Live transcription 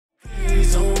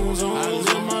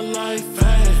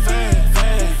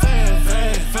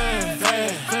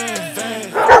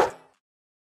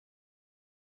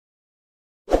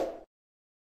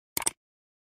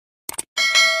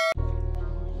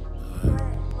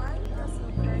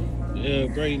Yeah,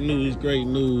 great news,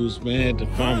 man. The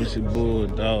Pharmacy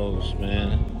Bulldogs,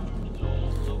 man.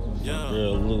 My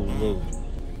girl LULU,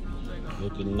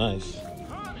 looking nice.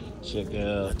 Check it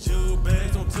out. Come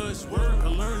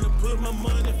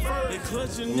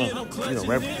on, you know,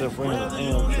 wrap yourself around the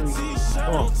damn tree.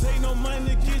 Come on.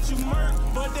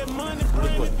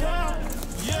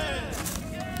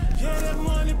 Yeah, that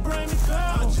money bring me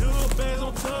clout. Jewel bags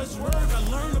don't touch work. I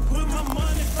learned to put my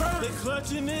money first. They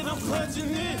clutching it, I'm clutching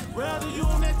it. Rather you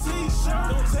on that t-shirt.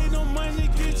 Don't take no money,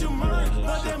 get you murked.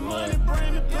 But that money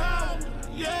bring me clout.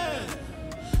 Yeah.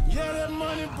 Yeah, that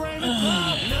money bring me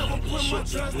clout. Never put my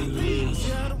trust in people.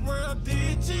 See how the world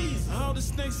did cheese. All the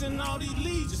snakes and all these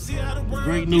leads. You see how the world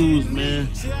great news, man.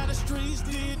 See how the streets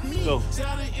did me. Go. See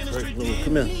how the industry did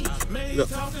come me. Maybe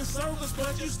talking circles,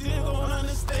 but you still gon'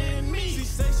 understand me. She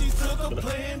say she took a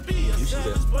plan B. A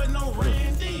sellers, but no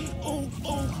Randy. Ooh,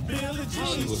 Billy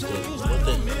Jean changed like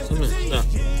a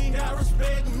Mr. T. He ain't got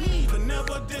respect me, but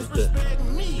never disrespect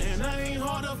me. And I ain't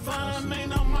hard to find,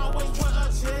 man. I'm always where I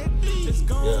check be. It's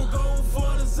gon' go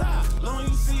for the side. Long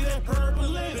you see that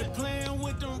purple in it, playing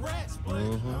with them rats.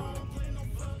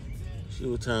 See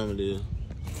what time it is.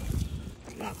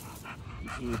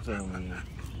 See what time it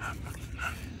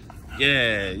is.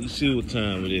 Yeah, you see what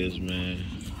time it is, man.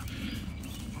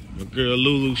 My girl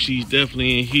LULU, she's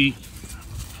definitely in heat.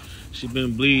 She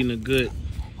been bleeding a good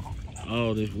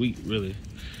all this week, really.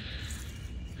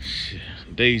 Shit,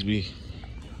 days be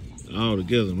all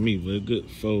together me, but a good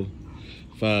 4-5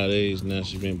 days now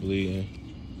she been bleeding.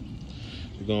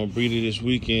 We're gonna breed her this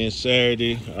weekend,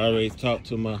 Saturday. I already talked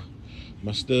to my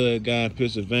stud guy in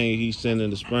Pennsylvania. He's sending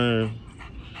the sperm.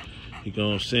 He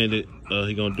gonna send it.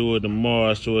 He gonna do it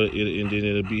tomorrow, so and then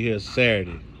it'll be here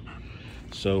Saturday.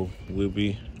 So we'll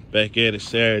be back at it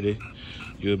Saturday.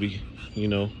 You'll be, you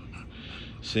know,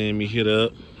 seeing me hit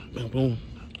up. Boom, boom.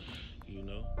 You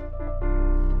know.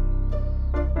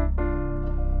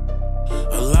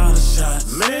 A lot of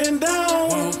shots. Man down.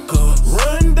 Walk up.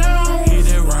 Run down. Hit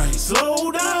it right.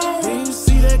 Slow down. Then you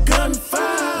see that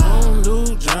gunfire. Don't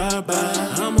do drive-by.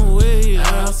 I'ma wait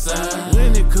outside.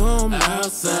 When it come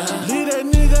outside. Leave that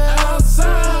nigga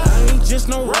outside. I ain't just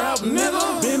no rap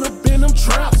nigga. Been up in them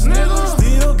traps, nigga.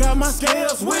 Still got my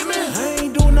scales with me. I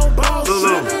ain't doing no ball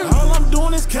tripping. All I'm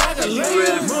doing is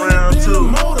calculating. Money been the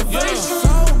motivation. So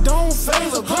don't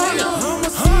fail a player. I'ma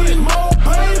see it more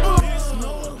paper.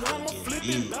 I'ma flip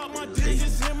it about my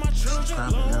digits in my church.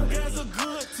 Long as a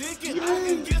good ticket, I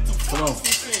can get the fuck.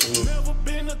 Never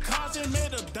been a cause and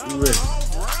made a dollar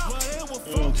off rap. But it was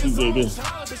focused on the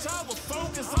child, bitch. I was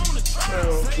focused on the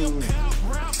child. Say a cap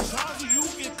rap charge, you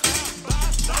get clapped by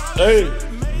stars. Hey,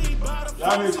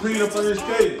 y'all need to clean up on this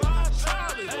cake.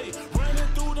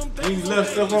 These left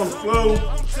stuff on the floor.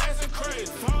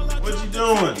 What you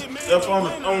doing? Stuff on the.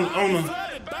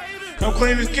 Come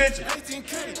clean this kitchen.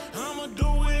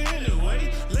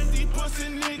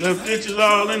 Left dishes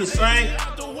all in the sink.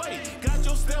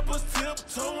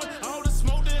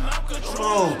 Come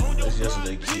on. That's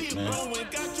yesterday cake, man.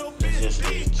 That's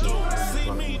yesterday cake.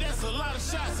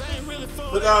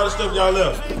 Look at all the stuff y'all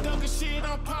left.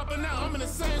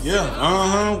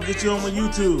 Yeah, get you on my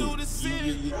YouTube.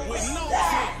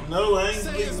 No, I ain't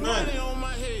deleting nothing.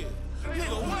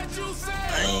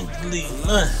 I ain't deleting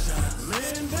nothing.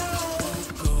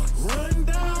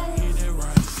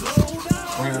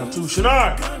 Round 2, Shadar.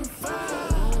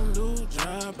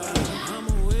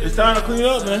 It's time to clean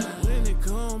up, man.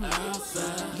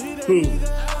 Who?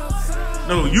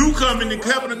 No, you come in the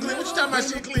cabinet clean. What you talking about?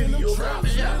 Shit cleaning you around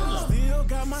the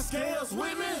got my scales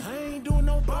with me. I ain't doing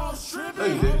no ball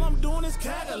stripping. All I'm doing is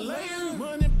calculating.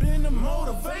 Money been the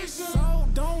motivation. So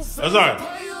don't say that's all right.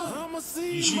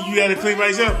 You had to clean by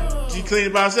yourself? She cleaned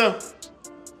it by herself?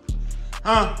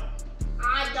 Huh?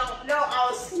 I don't know. I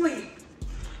was asleep.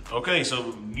 Okay,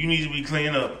 so you need to be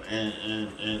cleaning up,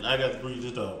 and I got to breed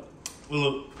this dog. Well,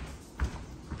 look.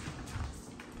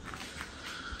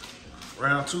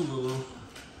 Round 2, LULU.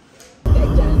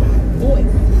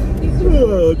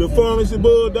 The Pharmacy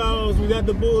Bulldogs. We got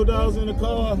the Bulldogs in the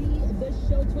car.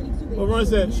 What runs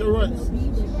that? Show runs.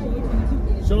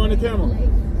 Show on the camera.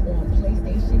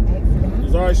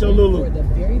 It's all right. Show LULU.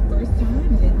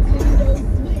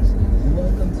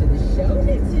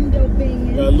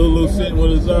 Got LULU sitting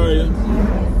with Azaria,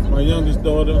 my youngest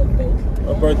daughter.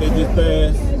 Her birthday just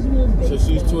passed, so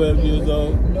she's 12 years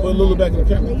old. Put LULU back in the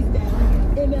camera.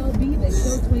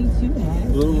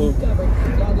 LULU.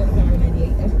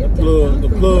 The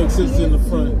plug sits in the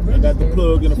front. I got the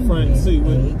plug in the front seat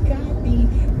with me.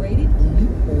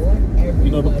 You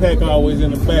know, the pack always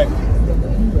in the back.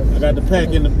 I got the pack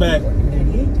in the back.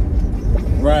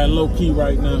 Riding low key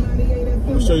right now. I'm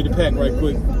gonna show you the pack right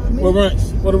quick. Where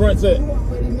Runts? Where the Runts at?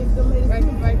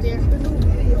 Right there.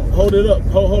 Hold it up.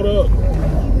 Hold it up.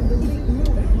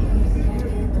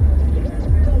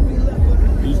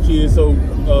 These kids so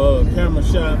camera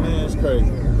shy, man. It's crazy.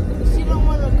 She don't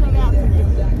want to come out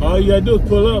today. All you gotta do is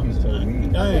pull up.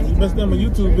 Dang, you messed up my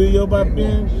YouTube video by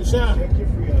being shy.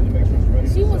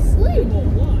 She was asleep.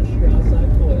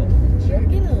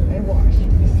 Get up. And wash.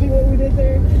 See what we did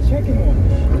there? Checking one.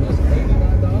 Just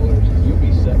 $89. You'll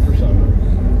be set for summer.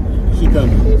 She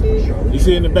coming. You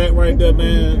see in the back right there,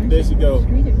 man? There she go.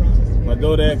 My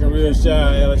daughter acting real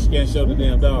shy. Like she can't show the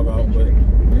damn dog out, but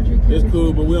it's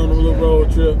cool. But we on a little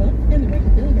road trip.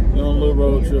 We on a little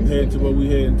road trip heading to where we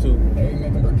heading to.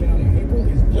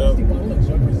 Yep.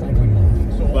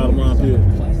 Bottom line here.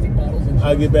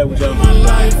 I'll get back with y'all.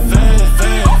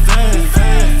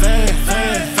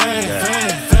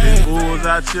 Big bulls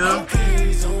out here.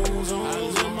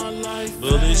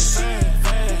 Bullies.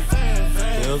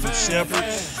 Belgian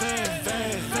Shepherds.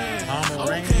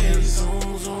 Pomeranians.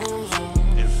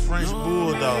 And French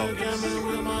Bulldogs.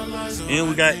 And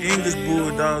we got English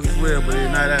Bulldogs as well, but they're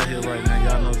not out here right now.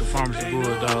 Y'all know the Pharmacy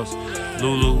Bulldogs,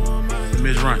 Lulu, and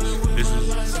Miss Runch. This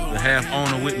is the half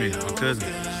owner with me, my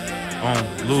cousin, on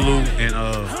Lulu and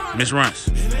Miss Runch.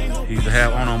 He's the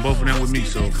half owner on both of them with me,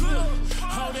 so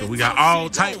we got all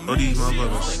type of these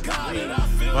motherfuckers.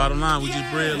 Bottom line, we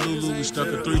just bred Lulu, we stuck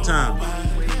her 3 times.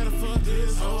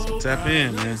 So tap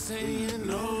in, man.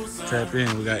 Tap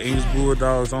in. We got English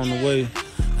Bulldogs on the way.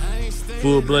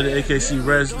 Full-blooded AKC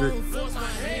resident.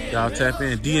 Y'all tap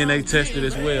in. DNA tested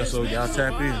as well, so y'all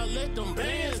tap in.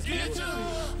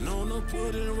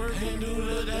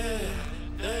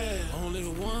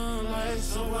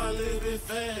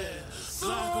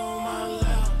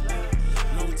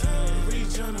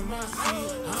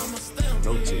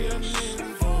 No tears.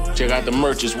 Check out the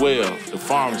merch as well. The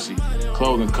Pharmacy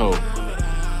Clothing Co.